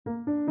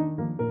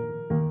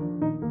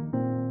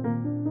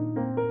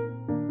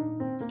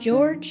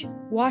George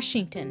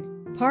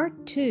Washington,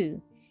 Part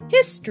 2,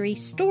 History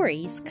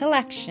Stories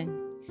Collection.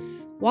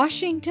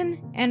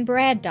 Washington and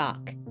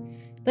Braddock.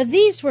 But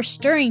these were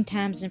stirring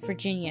times in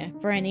Virginia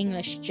for an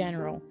English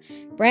general.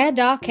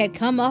 Braddock had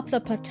come up the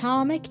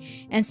Potomac,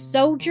 and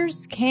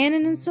soldiers,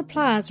 cannon, and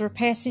supplies were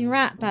passing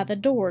right by the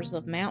doors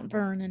of Mount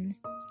Vernon.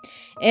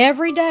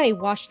 Every day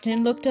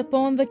Washington looked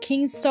upon the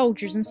king's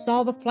soldiers and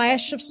saw the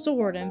flash of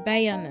sword and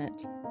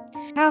bayonet.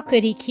 How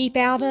could he keep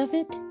out of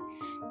it?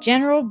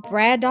 General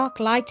Braddock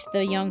liked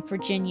the young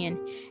Virginian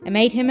and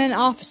made him an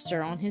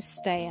officer on his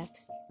staff.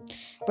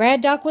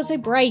 Braddock was a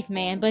brave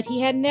man, but he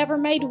had never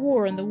made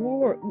war in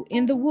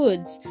the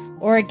woods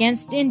or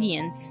against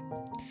Indians.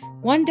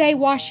 One day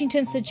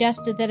Washington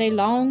suggested that a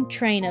long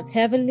train of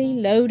heavily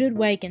loaded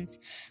wagons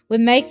would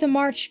make the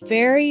march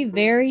very,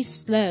 very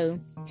slow.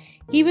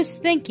 He was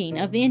thinking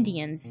of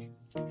Indians.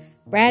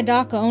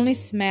 Braddock only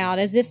smiled,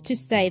 as if to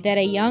say that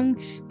a young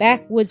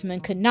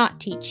backwoodsman could not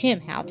teach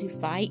him how to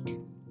fight.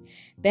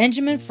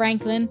 Benjamin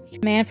Franklin, a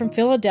man from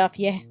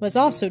Philadelphia, was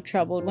also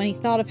troubled when he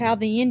thought of how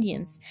the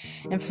Indians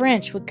and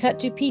French would cut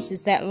to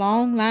pieces that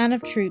long line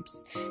of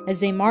troops as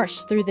they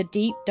marched through the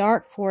deep,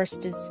 dark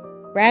forests.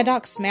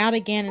 Braddock smiled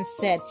again and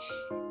said,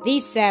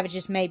 "These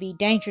savages may be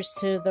dangerous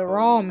to the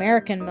raw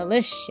American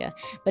militia,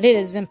 but it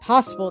is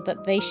impossible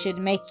that they should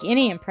make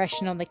any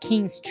impression on the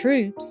king's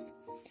troops."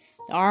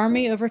 The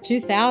army, over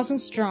 2,000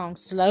 strong,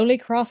 slowly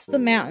crossed the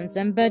mountains,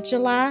 and by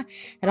July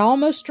had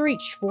almost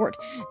reached Fort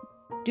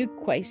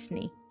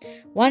Duquesne.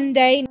 One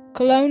day,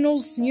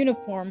 Colonel's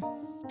uniform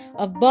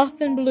of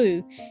buff and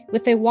blue,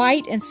 with a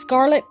white and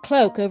scarlet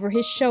cloak over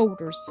his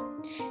shoulders.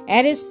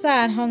 At his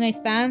side hung a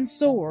fine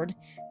sword.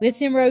 With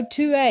him rode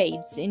 2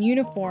 aides in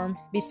uniform,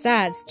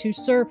 besides 2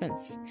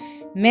 servants.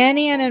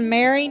 Many an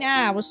admiring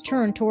eye was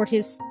turned toward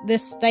this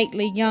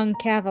stately young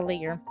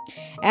cavalier.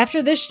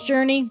 After this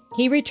journey,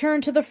 he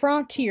returned to the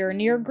frontier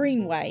near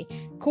Greenway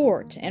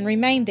Court and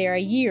remained there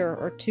a year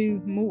or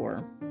 2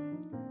 more.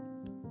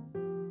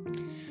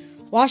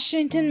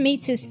 Washington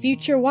meets his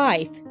future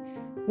wife.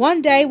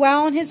 One day,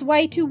 while on his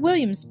way to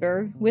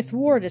Williamsburg with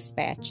war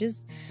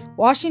dispatches,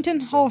 Washington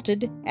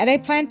halted at a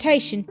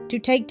plantation to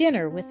take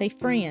dinner with a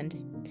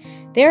friend.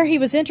 There he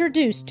was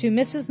introduced to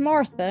Mrs.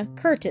 Martha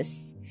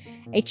Curtis,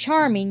 a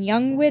charming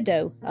young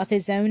widow of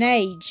his own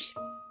age.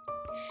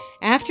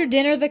 After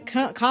dinner, the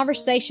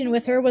conversation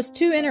with her was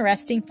too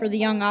interesting for the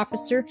young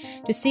officer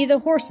to see the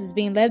horses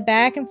being led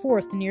back and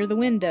forth near the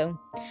window.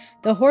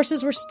 The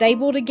horses were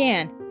stabled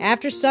again.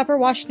 After supper,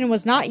 Washington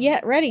was not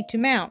yet ready to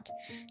mount.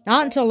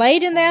 Not until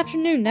late in the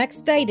afternoon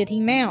next day did he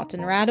mount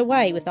and ride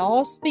away with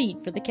all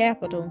speed for the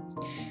capital.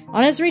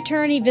 On his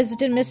return, he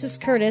visited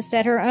Mrs. Curtis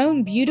at her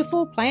own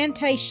beautiful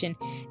plantation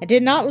and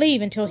did not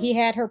leave until he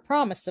had her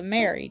promise of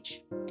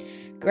marriage.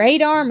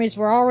 Great armies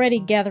were already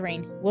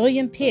gathering.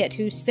 William Pitt,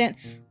 who sent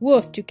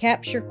Wolfe to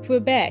capture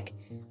Quebec,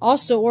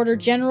 also ordered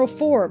General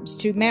Forbes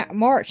to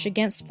march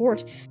against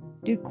Fort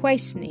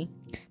Duquesne.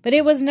 But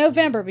it was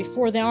November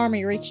before the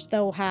army reached the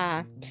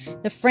Ohio.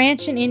 The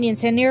French and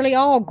Indians had nearly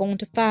all gone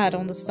to fight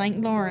on the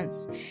St.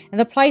 Lawrence, and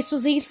the place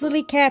was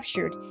easily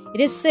captured.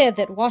 It is said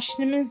that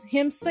Washington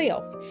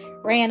himself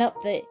ran up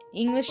the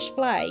English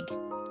flag.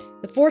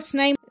 The fort's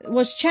name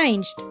was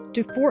changed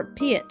to Fort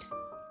Pitt.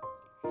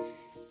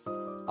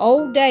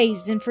 Old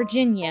days in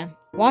Virginia.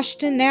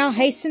 Washington now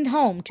hastened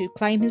home to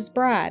claim his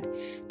bride.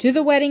 To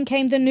the wedding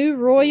came the new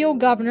royal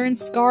governor in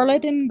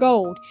scarlet and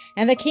gold,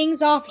 and the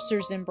king's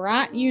officers in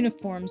bright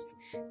uniforms.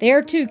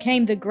 There, too,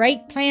 came the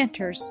great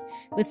planters,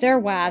 with their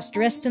wives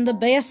dressed in the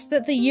best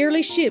that the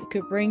yearly ship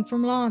could bring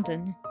from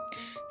London.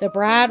 The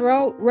bride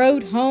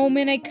rode home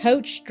in a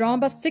coach drawn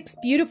by 6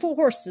 beautiful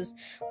horses,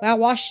 while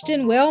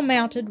Washington, well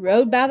mounted,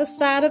 rode by the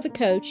side of the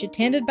coach,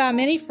 attended by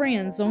many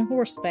friends on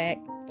horseback.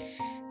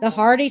 The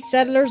hardy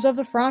settlers of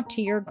the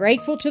frontier,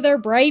 grateful to their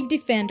brave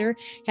defender,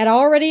 had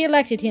already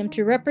elected him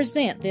to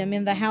represent them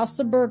in the House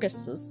of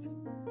Burgesses.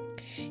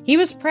 He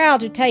was proud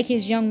to take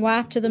his young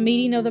wife to the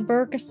meeting of the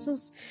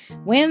Burgesses,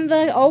 when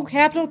the old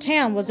capital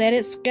town was at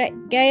its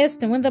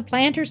gayest, and when the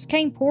planters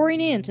came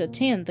pouring in to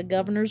attend the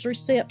governor's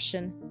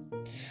reception.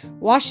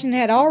 Washington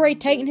had already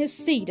taken his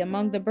seat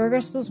among the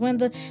Burgesses when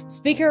the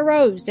speaker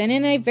rose, and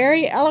in a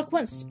very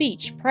eloquent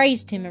speech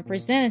praised him and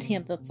presented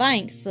him the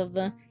thanks of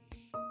the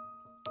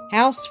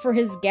House for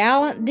his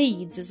gallant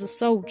deeds as a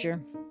soldier.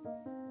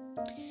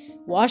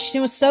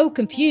 Washington was so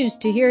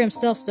confused to hear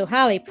himself so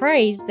highly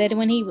praised that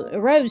when he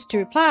arose to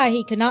reply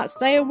he could not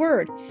say a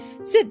word.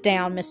 "Sit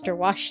down, Mr.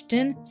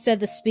 Washington," said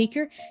the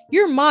speaker.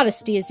 "Your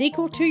modesty is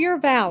equal to your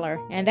valor,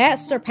 and that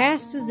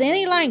surpasses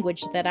any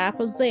language that I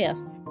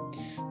possess."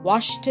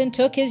 Washington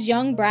took his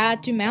young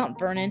bride to Mount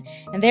Vernon,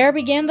 and there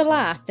began the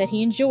life that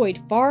he enjoyed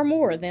far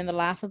more than the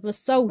life of a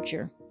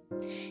soldier.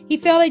 He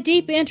felt a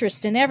deep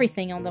interest in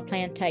everything on the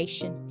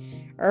plantation.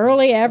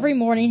 Early every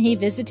morning he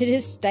visited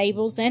his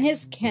stables and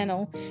his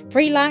kennel, for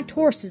he liked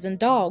horses and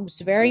dogs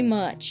very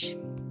much.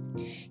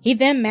 He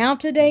then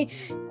mounted a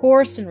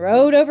horse and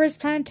rode over his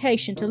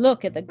plantation to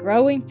look at the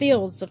growing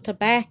fields of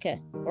tobacco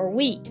or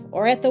wheat,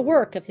 or at the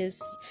work of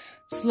his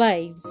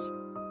slaves.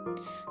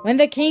 When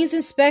the king's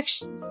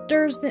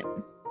inspectors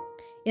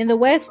in the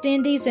West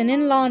Indies and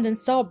in London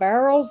saw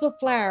barrels of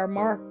flour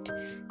marked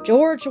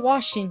George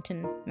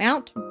Washington,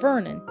 Mount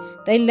Vernon,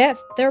 they let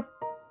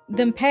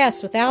them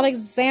pass without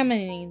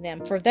examining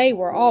them, for they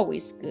were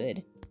always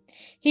good.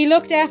 He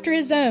looked after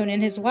his own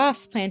and his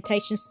wife's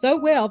plantation so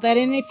well that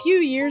in a few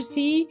years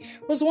he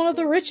was one of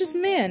the richest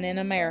men in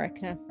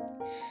America.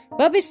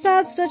 But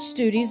besides such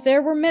duties,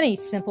 there were many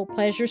simple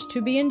pleasures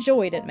to be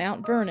enjoyed at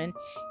Mount Vernon.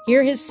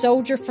 Here his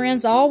soldier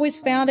friends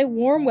always found a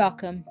warm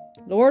welcome.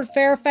 Lord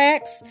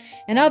Fairfax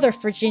and other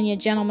Virginia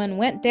gentlemen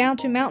went down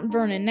to Mount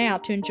Vernon now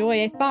to enjoy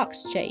a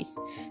fox chase.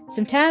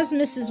 Sometimes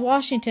Mrs.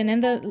 Washington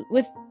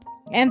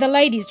and the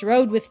ladies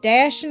rode with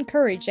dash and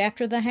courage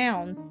after the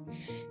hounds.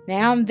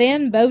 Now and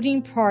then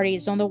boating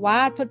parties on the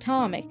wide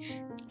Potomac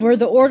were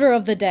the order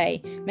of the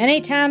day.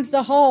 Many times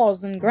the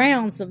halls and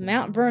grounds of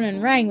Mount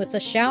Vernon rang with the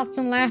shouts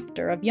and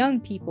laughter of young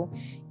people,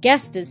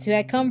 guests who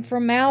had come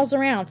from miles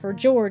around, for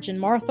George and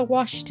Martha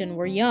Washington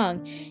were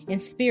young in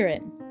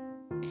spirit.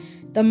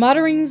 The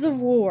mutterings of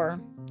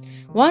war.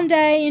 One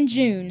day in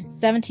June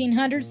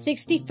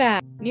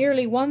 1765,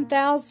 nearly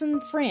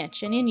 1,000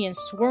 French and Indians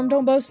swarmed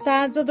on both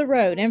sides of the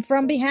road, and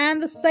from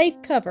behind the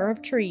safe cover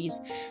of trees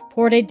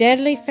poured a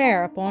deadly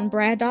fire upon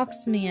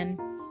Braddock's men.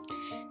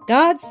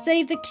 "God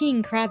save the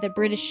king!" cried the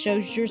British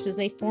soldiers as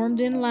they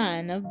formed in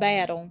line of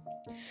battle.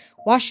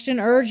 Washington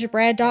urged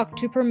Braddock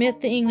to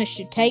permit the English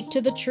to take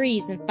to the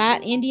trees and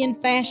fight Indian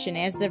fashion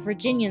as the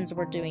Virginians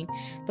were doing,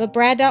 but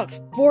Braddock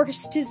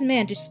forced his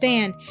men to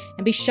stand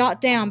and be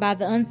shot down by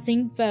the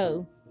unseen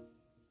foe.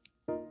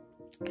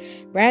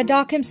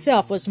 Braddock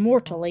himself was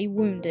mortally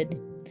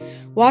wounded.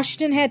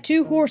 Washington had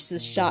 2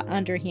 horses shot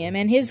under him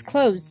and his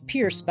clothes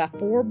pierced by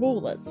 4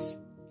 bullets.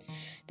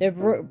 The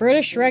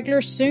British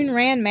regulars soon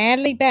ran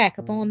madly back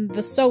upon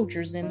the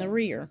soldiers in the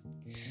rear.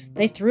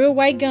 They threw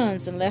away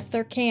guns and left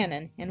their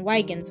cannon and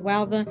wagons,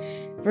 while the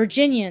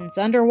Virginians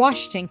under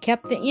Washington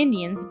kept the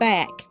Indians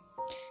back.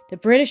 The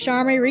British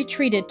army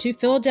retreated to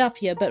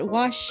Philadelphia, but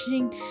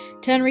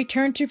Washington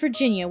returned to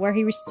Virginia, where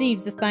he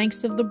received the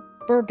thanks of the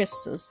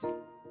Burgesses.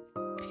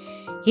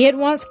 He at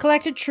once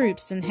collected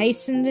troops and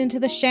hastened into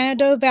the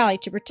Shenandoah Valley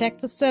to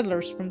protect the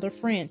settlers from the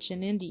French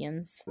and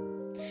Indians.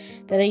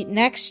 The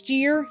next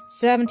year,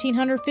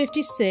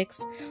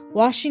 1756,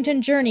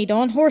 Washington journeyed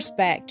on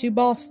horseback to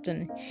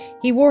Boston.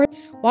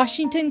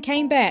 Washington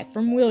came back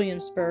from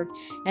Williamsburg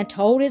and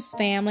told his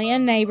family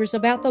and neighbors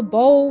about the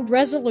bold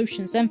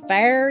resolutions and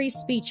fiery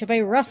speech of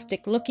a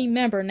rustic-looking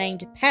member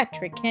named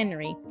Patrick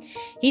Henry.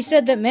 He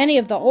said that many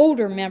of the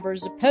older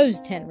members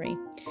opposed Henry.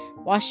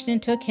 Washington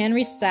took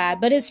Henry's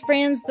side, but his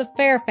friends, the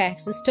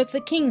Fairfaxes, took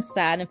the king's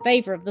side in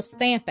favor of the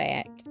Stamp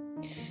Act.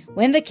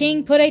 When the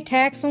king put a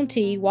tax on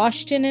tea,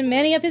 Washington and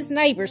many of his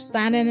neighbors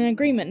signed an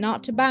agreement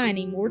not to buy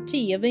any more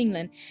tea of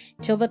England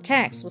till the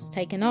tax was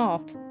taken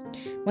off.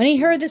 When he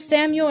heard that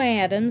Samuel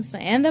Adams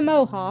and the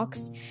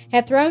Mohawks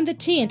had thrown the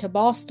tea into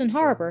Boston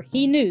harbor,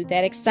 he knew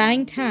that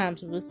exciting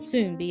times would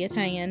soon be at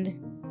hand.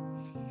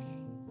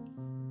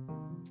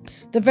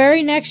 The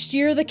very next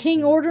year, the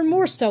king ordered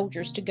more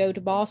soldiers to go to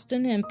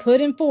Boston and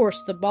put in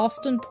force the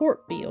Boston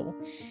Port Bill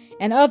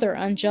and other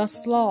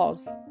unjust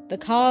laws. The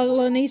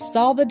colonies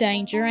saw the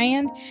danger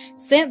and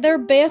sent their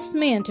best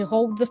men to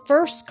hold the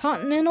First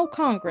Continental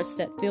Congress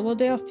at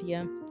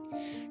Philadelphia.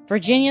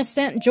 Virginia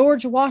sent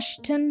George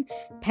Washington,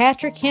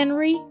 Patrick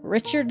Henry,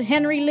 Richard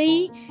Henry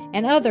Lee,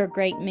 and other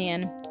great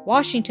men.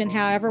 Washington,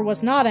 however,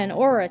 was not an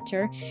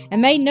orator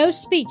and made no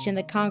speech in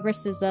the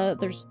Congress as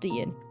others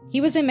did.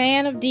 He was a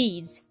man of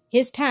deeds.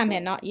 His time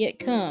had not yet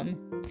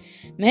come.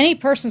 Many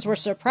persons were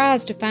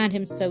surprised to find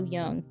him so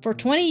young. For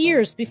 20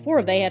 years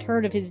before they had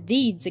heard of his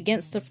deeds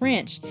against the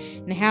French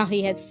and how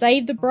he had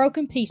saved the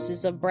broken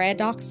pieces of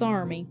Braddock's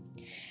army.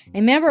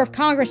 A member of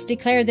Congress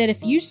declared that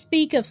if you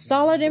speak of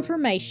solid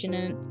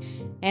information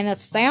and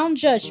of sound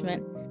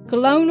judgment,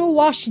 Colonel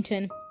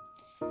Washington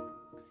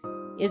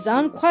is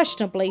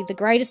unquestionably the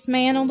greatest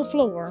man on the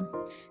floor.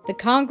 The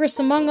Congress,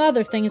 among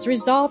other things,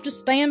 resolved to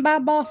stand by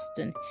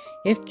Boston.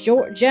 If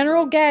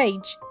General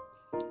Gage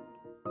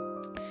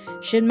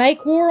should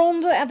make war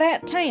on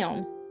that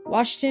town,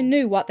 Washington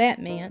knew what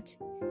that meant.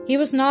 He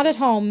was not at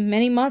home.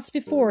 Many months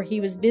before, he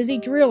was busy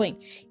drilling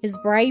his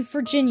brave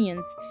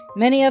Virginians,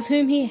 many of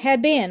whom he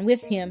had been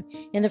with him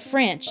in the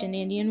French and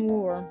Indian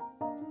War.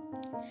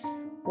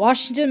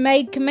 Washington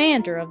made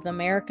commander of the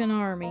American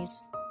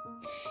armies.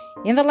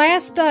 In the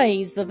last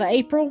days of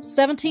April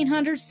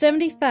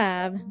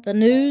 1775, the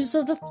news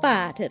of the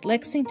fight at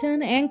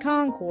Lexington and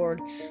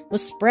Concord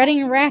was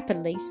spreading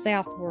rapidly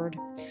southward.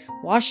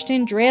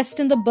 Washington, dressed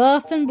in the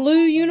buff and blue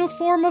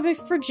uniform of a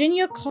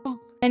Virginia colony,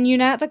 and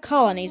unite the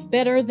colonies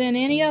better than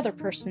any other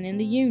person in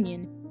the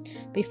Union.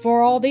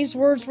 Before all these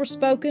words were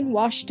spoken,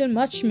 Washington,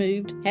 much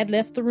moved, had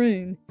left the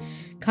room.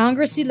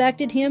 Congress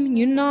elected him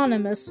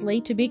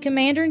unanimously to be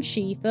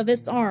commander-in-chief of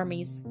its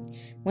armies.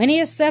 When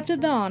he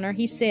accepted the honor,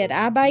 he said,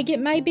 "I beg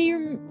it may be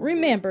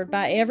remembered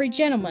by every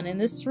gentleman in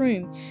this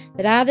room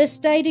that I this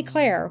day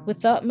declare,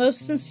 with the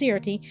utmost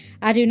sincerity,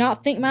 I do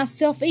not think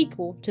myself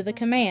equal to the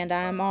command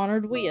I am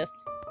honored with."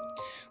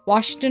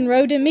 Washington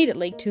wrote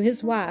immediately to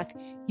his wife,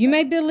 "You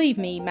may believe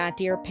me, my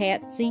dear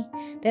Patsy,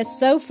 that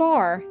so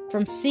far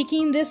from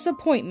seeking this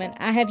appointment,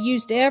 I have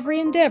used every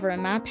endeavor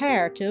in my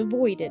power to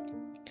avoid it.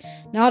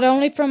 Not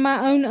only from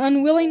my own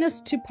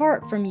unwillingness to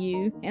part from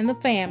you and the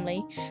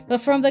family,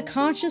 but from the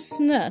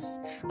consciousness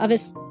of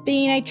its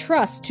being a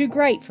trust too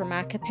great for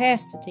my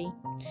capacity.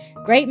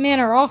 Great men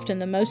are often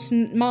the most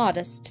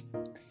modest."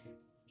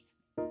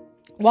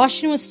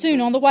 Washington was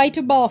soon on the way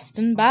to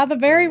Boston by the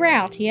very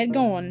route he had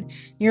gone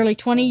nearly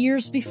 20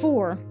 years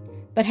before.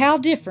 But how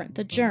different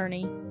the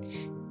journey!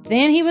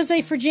 Then he was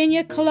a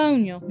Virginia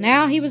colonial.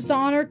 Now he was the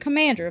honored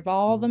commander of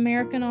all the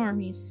American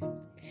armies.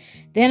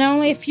 Then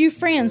only a few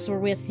friends were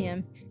with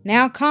him.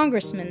 Now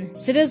congressmen,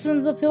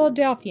 citizens of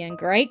Philadelphia, and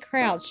great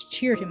crowds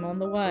cheered him on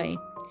the way.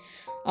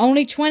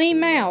 Only 20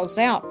 miles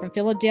out from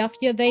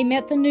Philadelphia they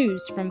met the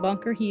news from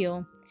Bunker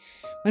Hill.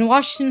 When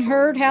Washington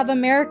heard how the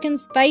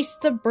Americans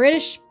faced the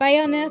British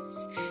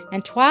bayonets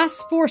and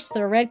twice forced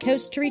the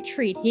redcoats to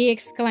retreat, he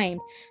exclaimed,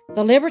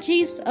 "The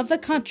liberties of the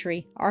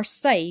country are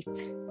safe."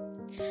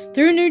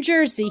 Through New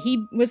Jersey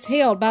he was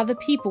hailed by the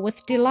people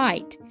with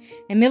delight.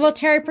 A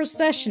military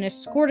procession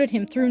escorted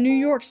him through New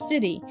York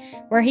City,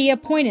 where he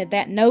appointed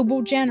that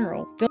noble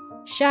general,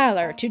 Philip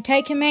Schuyler, to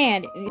take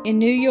command in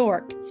New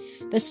York.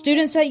 The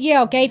students at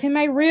Yale gave him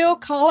a real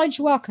college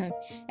welcome,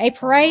 a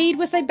parade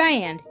with a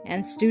band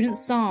and student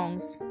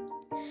songs.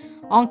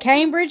 On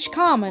Cambridge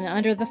Common,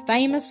 under the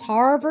famous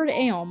Harvard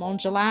elm, on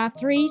July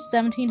 3,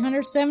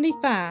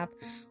 1775,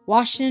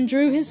 Washington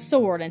drew his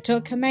sword and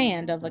took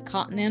command of the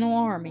Continental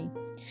Army.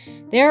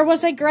 There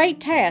was a great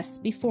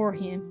task before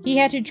him. He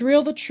had to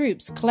drill the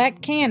troops,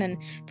 collect cannon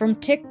from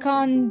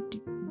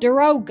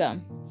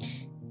Ticonderoga,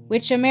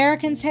 which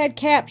Americans had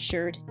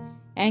captured,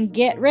 and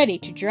get ready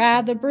to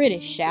drive the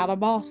British out of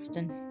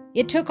Boston.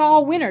 It took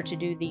all winter to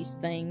do these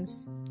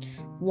things.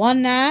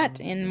 One night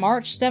in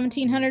March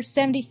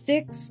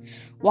 1776,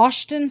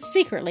 Washington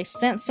secretly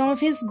sent some of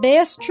his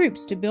best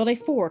troops to build a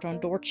fort on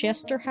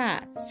Dorchester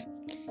Heights.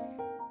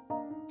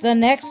 The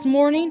next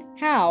morning,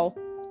 Howe,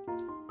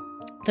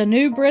 the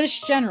new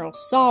British general,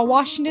 saw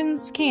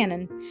Washington's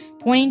cannon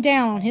pointing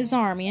down on his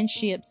army and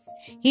ships.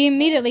 He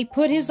immediately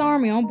put his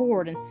army on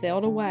board and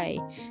sailed away.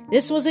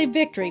 This was a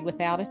victory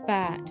without a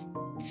fight.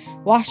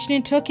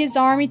 Washington took his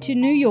army to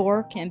New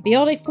York and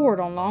built a fort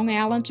on Long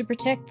Island to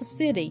protect the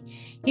city.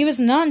 He was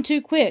none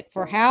too quick,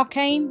 for Howe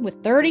came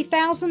with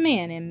 30,000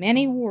 men and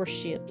many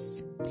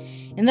warships.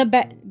 In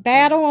the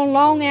battle on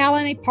Long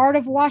Island, a part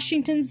of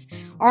Washington's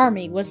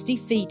army was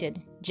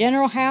defeated.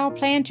 General Howe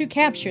planned to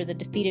capture the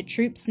defeated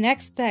troops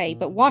next day,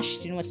 but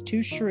Washington was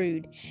too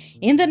shrewd.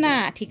 In the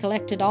night, he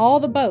collected all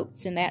the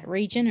boats in that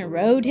region and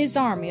rowed his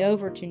army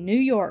over to New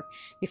York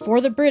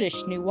before the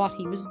British knew what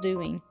he was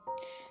doing.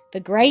 The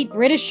great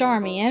British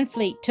army and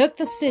fleet took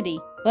the city,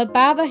 but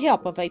by the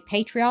help of a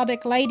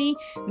patriotic lady,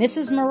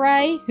 Mrs.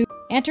 Murray, who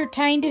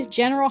entertained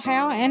General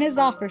Howe and his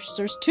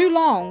officers too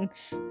long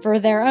for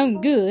their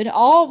own good,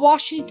 all of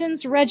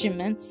Washington's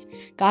regiments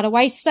got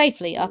away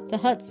safely up the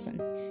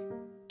Hudson.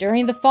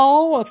 During the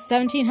fall of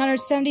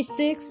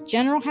 1776,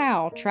 General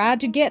Howe tried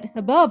to get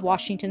above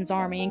Washington's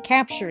army and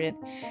capture it,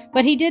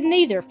 but he did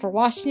neither, for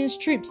Washington's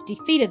troops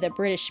defeated the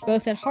British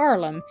both at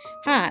Harlem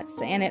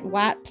Heights and at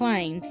White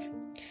Plains.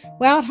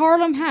 While at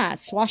Harlem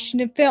Heights,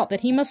 Washington felt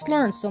that he must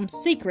learn some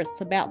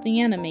secrets about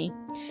the enemy.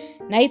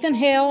 Nathan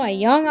Hale, a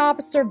young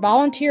officer,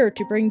 volunteered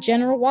to bring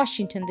General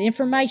Washington the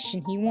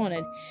information he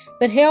wanted,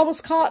 but Hale was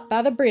caught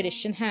by the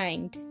British and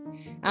hanged.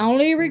 "I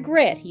only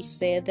regret," he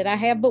said, "that I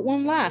have but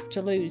one life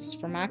to lose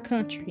for my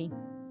country."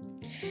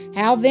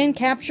 Howe then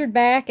captured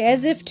back,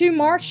 as if to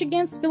march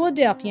against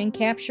Philadelphia and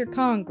capture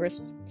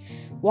Congress.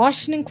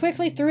 Washington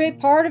quickly threw a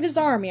part of his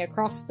army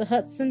across the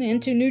Hudson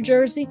into New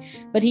Jersey,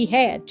 but he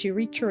had to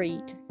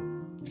retreat.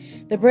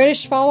 The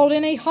British followed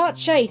in a hot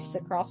chase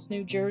across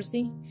New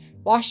Jersey.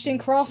 Washington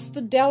crossed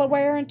the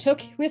Delaware and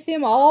took with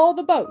him all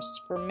the boats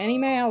for many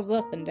miles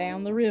up and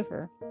down the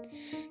river.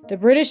 The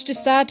British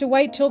decided to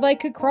wait till they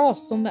could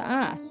cross on the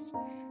ice.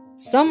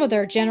 Some of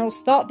their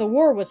generals thought the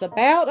war was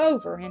about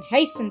over and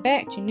hastened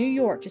back to New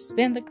York to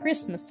spend the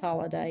Christmas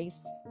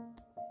holidays.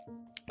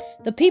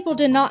 The people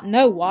did not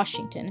know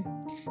Washington.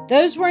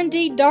 Those were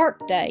indeed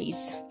dark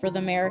days for the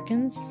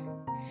Americans.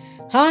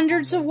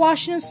 Hundreds of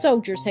Washington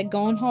soldiers had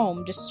gone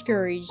home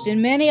discouraged, and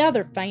many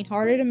other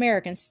faint-hearted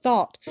Americans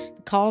thought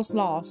the cause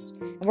lost,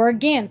 and were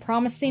again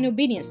promising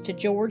obedience to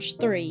George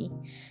III.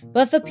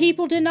 But the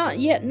people did not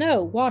yet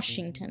know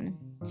Washington.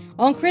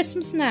 On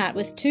Christmas night,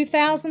 with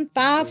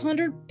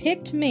 2,500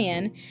 picked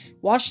men,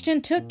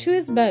 Washington took to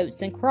his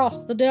boats and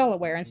crossed the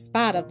Delaware in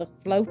spite of the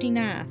floating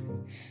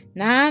ice.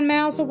 9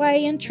 miles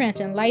away in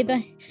Trenton lay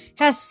the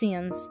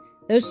Hessians,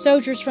 those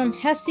soldiers from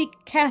Hesse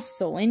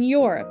Cassel in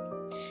Europe,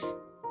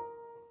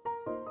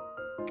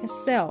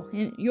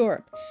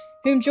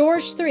 whom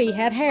George III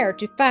had hired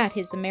to fight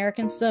his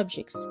American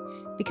subjects,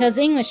 because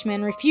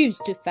Englishmen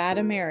refused to fight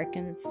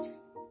Americans.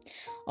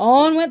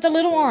 On went the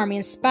little army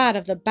in spite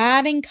of the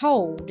biting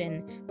cold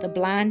and the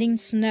blinding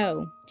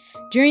snow.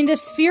 During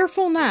this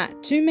fearful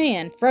night, 2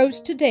 men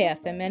froze to death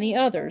and many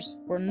others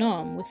were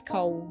numb with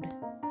cold.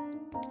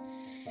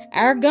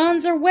 "Our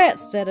guns are wet,"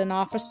 said an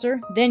officer.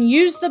 "Then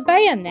use the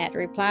bayonet,"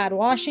 replied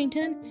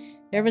Washington.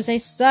 There was a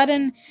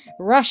sudden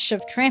rush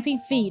of tramping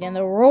feet and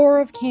the roar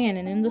of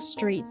cannon in the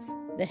streets.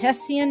 The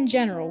Hessian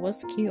general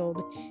was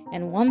killed,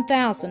 and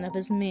 1,000 of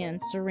his men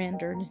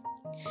surrendered.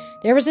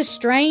 There was a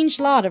strange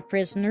lot of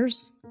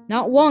prisoners.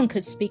 Not one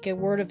could speak a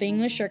word of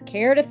English or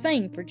cared a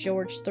thing for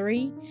George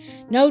III.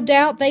 No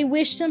doubt they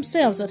wished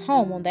themselves at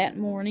home on that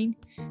morning,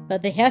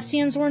 but the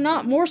Hessians were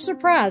not more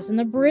surprised than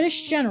the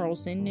British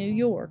generals in New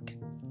York.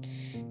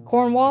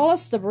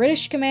 Cornwallis, the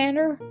British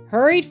commander,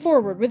 hurried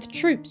forward with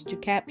troops to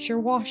capture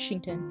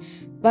Washington,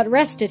 but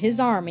rested his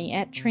army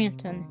at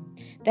Trenton.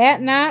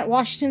 That night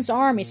Washington's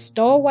army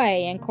stole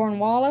away, and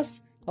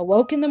Cornwallis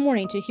awoke in the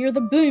morning to hear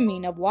the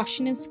booming of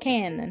Washington's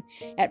cannon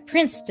at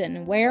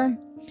Princeton, where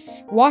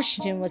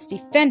Washington was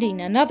defending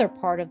another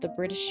part of the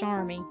British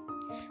army.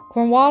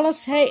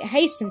 Cornwallis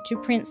hastened to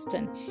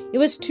Princeton. It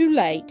was too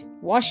late.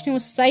 Washington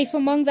was safe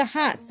among the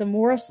heights of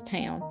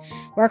Morristown,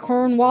 where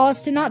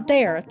Cornwallis did not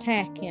dare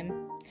attack him.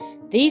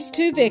 These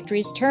 2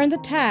 victories turned the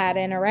tide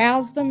and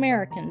aroused the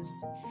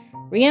Americans.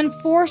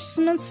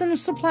 Reinforcements and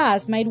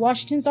supplies made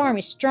Washington's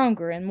army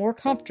stronger and more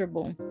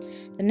comfortable.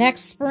 The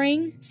next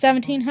spring,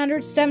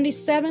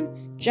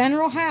 1777,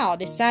 General Howe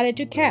decided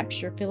to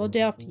capture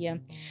Philadelphia,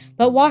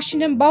 but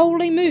Washington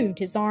boldly moved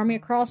his army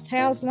across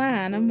Howe's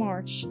line of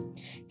march.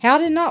 Howe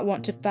did not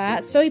want to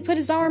fight, so he put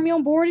his army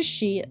on board his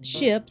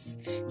ships,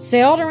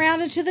 sailed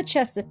around into the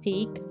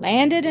Chesapeake,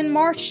 landed, and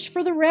marched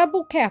for the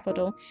rebel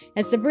capital,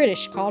 as the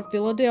British called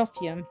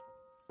Philadelphia.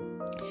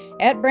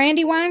 At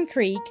Brandywine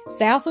Creek,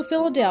 south of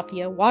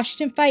Philadelphia,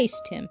 Washington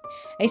faced him.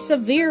 A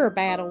severe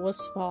battle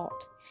was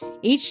fought.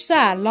 Each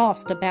side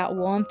lost about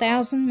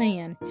 1,000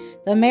 men.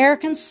 The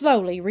Americans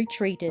slowly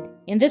retreated.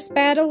 In this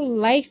battle,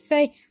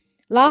 Lafayette,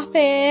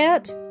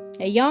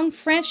 a young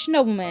French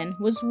nobleman,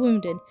 was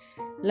wounded.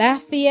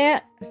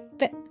 Lafayette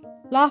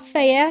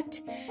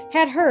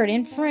had heard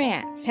in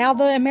France how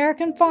the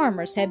American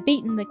farmers had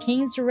beaten the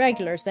king's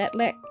regulars at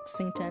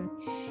Lexington,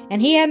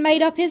 and he had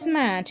made up his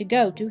mind to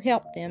go to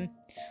help them.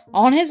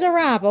 On his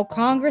arrival,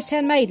 Congress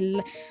had made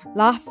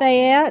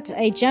Lafayette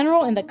a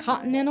general in the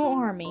Continental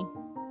Army.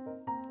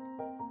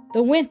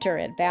 The winter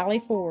at Valley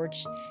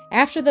Forge.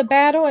 After the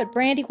battle at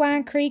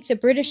Brandywine Creek, the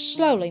British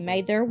slowly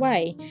made their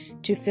way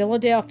to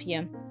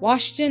Philadelphia.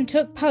 Washington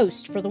took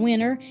post for the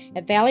winter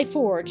at Valley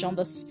Forge on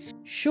the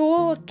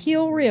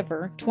Schuylkill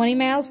River, 20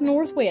 miles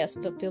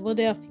northwest of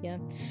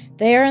Philadelphia.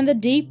 There in the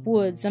deep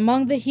woods,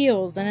 among the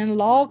hills, and in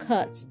log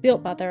huts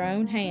built by their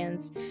own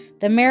hands,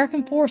 the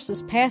American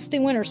forces passed a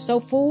winter so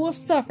full of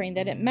suffering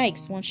that it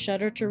makes one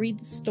shudder to read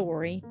the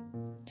story.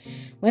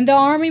 When the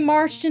army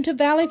marched into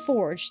Valley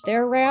Forge,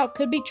 their route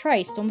could be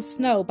traced on the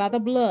snow by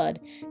the blood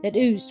that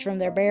oozed from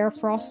their bare,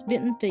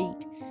 frost-bitten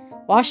feet.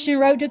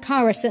 Washington wrote to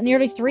Congress that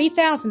nearly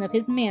 3,000 of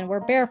his men were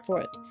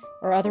barefoot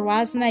or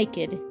otherwise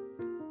naked.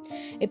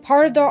 A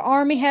part of their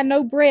army had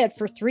no bread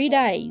for 3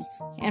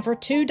 days, and for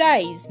 2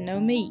 days no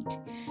meat.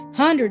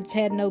 Hundreds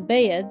had no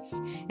beds,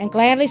 and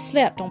gladly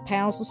slept on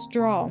piles of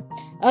straw.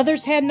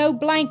 Others had no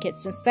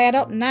blankets, and sat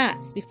up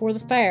nights before the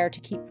fire to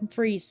keep from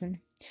freezing.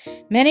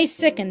 Many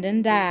sickened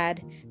and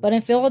died, but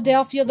in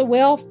Philadelphia the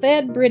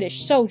well-fed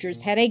British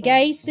soldiers had a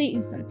gay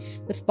season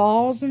with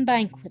balls and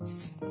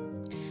banquets.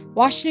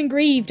 Washington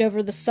grieved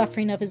over the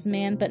suffering of his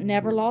men, but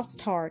never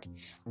lost heart.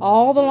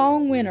 All the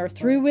long winter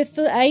through, with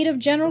the aid of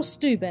General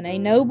Steuben, a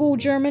noble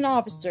German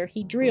officer,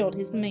 he drilled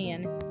his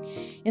men.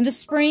 In the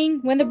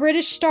spring, when the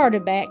British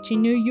started back to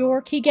New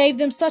York, he gave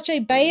them such a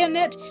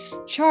bayonet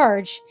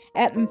charge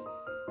at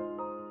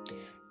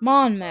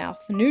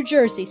Monmouth, New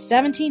Jersey,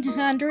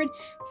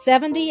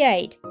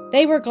 1778.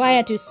 They were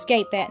glad to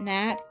escape that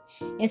night,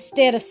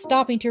 instead of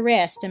stopping to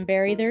rest and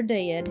bury their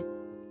dead.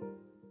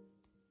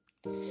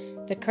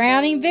 The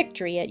crowning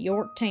victory at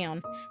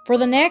Yorktown. For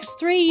the next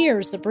 3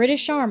 years, the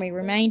British army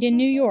remained in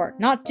New York,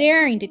 not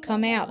daring to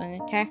come out and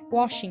attack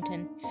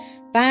Washington.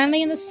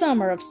 Finally, in the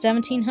summer of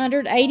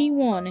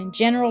 1781,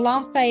 General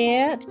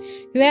Lafayette,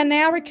 who had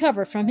now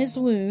recovered from his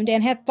wound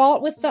and had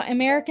fought with the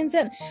Americans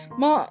at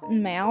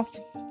Monmouth,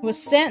 was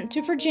sent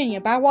to Virginia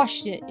by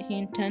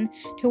Washington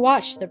to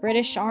watch the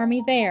British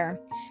army there.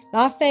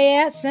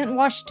 Lafayette sent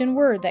Washington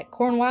word that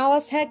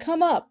Cornwallis had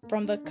come up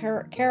from the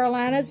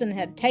Carolinas and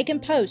had taken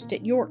post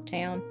at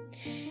Yorktown.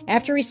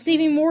 After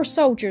receiving more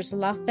soldiers,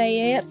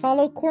 Lafayette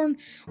followed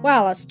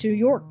Cornwallis to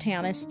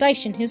Yorktown and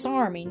stationed his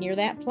army near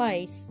that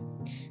place.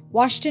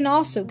 Washington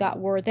also got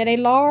word that a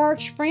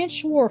large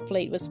French war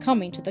fleet was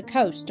coming to the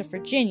coast of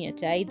Virginia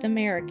to aid the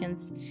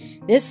Americans.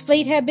 This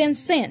fleet had been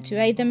sent to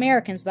aid the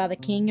Americans by the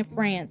King of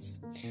France.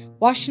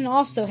 Washington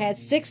also had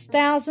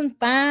 6,000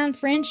 fine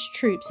French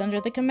troops under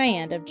the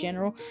command of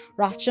General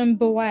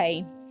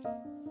Rochambeau.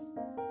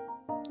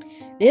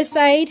 This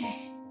aid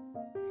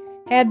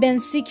had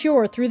been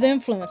secured through the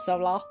influence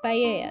of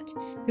Lafayette,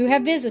 who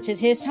had visited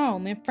his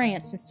home in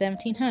France in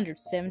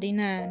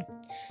 1779.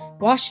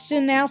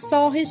 Washington now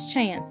saw his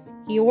chance.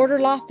 He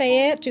ordered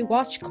Lafayette to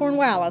watch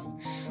Cornwallis,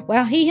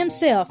 while he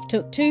himself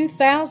took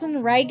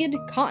 2,000 ragged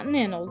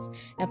Continentals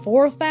and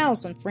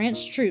 4,000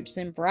 French troops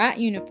in bright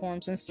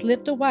uniforms and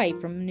slipped away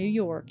from New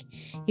York.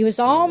 He was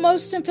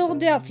almost in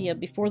Philadelphia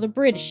before the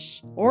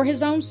British or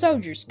his own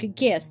soldiers could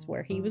guess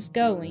where he was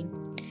going.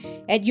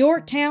 At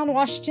Yorktown,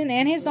 Washington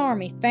and his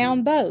army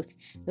found both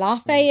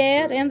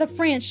Lafayette and the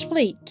French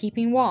fleet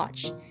keeping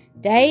watch.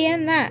 Day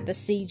and night the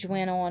siege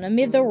went on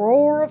amid the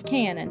roar of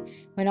cannon.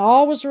 When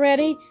all was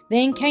ready,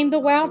 then came the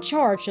wild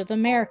charge of the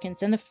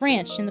Americans and the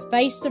French in the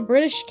face of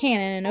British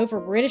cannon and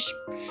over British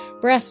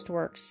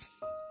breastworks.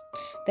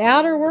 The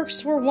outer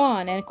works were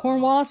won, and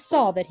Cornwallis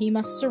saw that he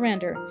must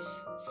surrender.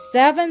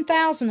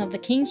 7,000 of the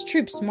king's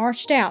troops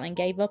marched out and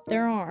gave up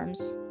their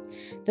arms.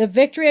 The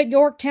victory at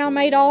Yorktown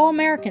made all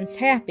Americans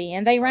happy,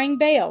 and they rang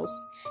bells,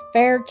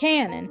 fired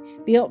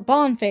cannon, built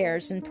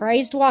bonfires, and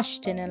praised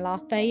Washington and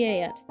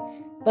Lafayette.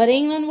 But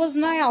England was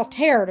now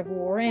tired of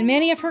war, and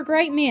many of her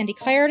great men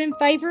declared in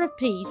favor of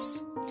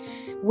peace,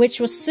 which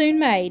was soon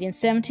made in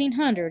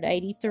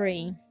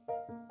 1783.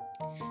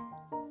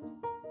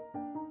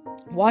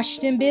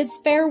 Washington bids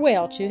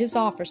farewell to his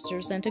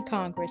officers and to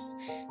Congress.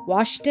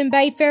 Washington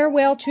bade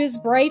farewell to his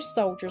brave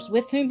soldiers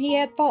with whom he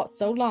had fought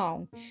so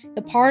long.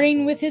 The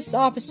parting with his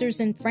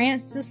officers in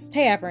Francis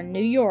Tavern,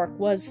 New York,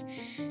 was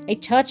a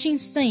touching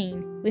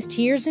scene. With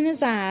tears in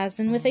his eyes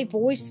and with a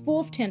voice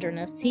full of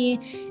tenderness, he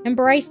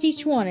embraced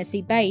each one as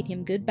he bade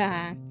him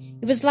good-bye.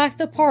 It was like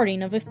the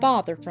parting of a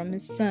father from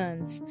his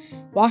sons.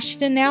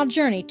 Washington now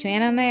journeyed to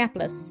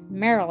Annapolis,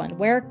 Maryland,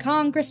 where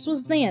Congress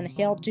was then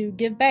held to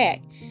give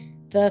back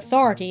the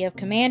authority of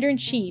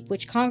commander-in-chief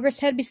which Congress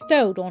had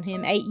bestowed on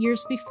him 8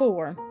 years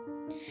before.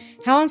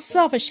 How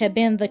unselfish had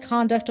been the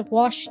conduct of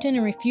Washington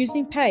in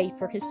refusing pay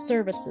for his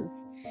services.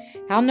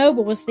 How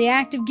noble was the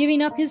act of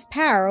giving up his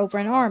power over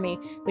an army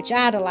which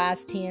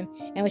idolized him,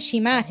 and which he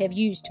might have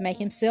used to make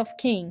himself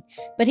king.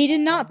 But he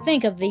did not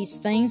think of these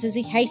things as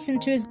he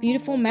hastened to his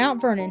beautiful Mount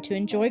Vernon to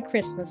enjoy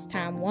Christmas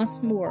time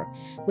once more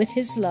with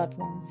his loved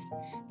ones.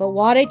 But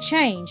what a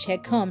change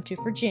had come to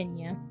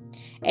Virginia!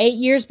 8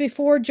 years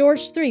before,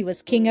 George III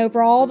was king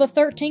over all the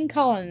 13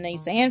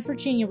 colonies, and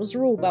Virginia was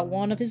ruled by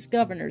one of his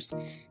governors.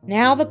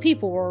 Now the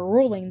people were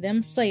ruling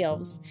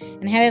themselves,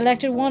 and had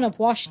elected one of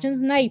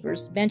Washington's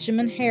neighbors,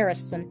 Benjamin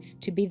Harrison,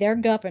 to be their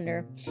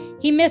governor.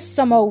 He missed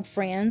some old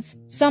friends.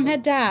 Some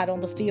had died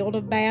on the field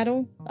of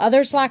battle.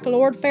 Others, like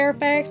Lord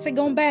Fairfax, had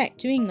gone back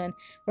to England,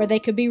 where they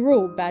could be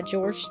ruled by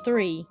George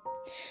III.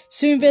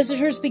 Soon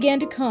visitors began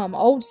to come,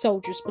 old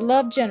soldiers,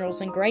 beloved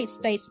generals, and great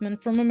statesmen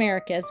from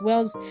America, as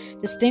well as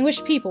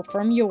distinguished people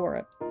from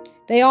Europe.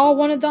 They all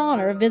wanted the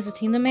honor of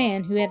visiting the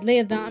man who had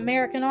led the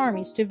American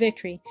armies to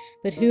victory,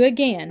 but who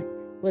again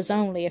was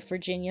only a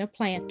Virginia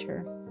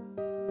planter.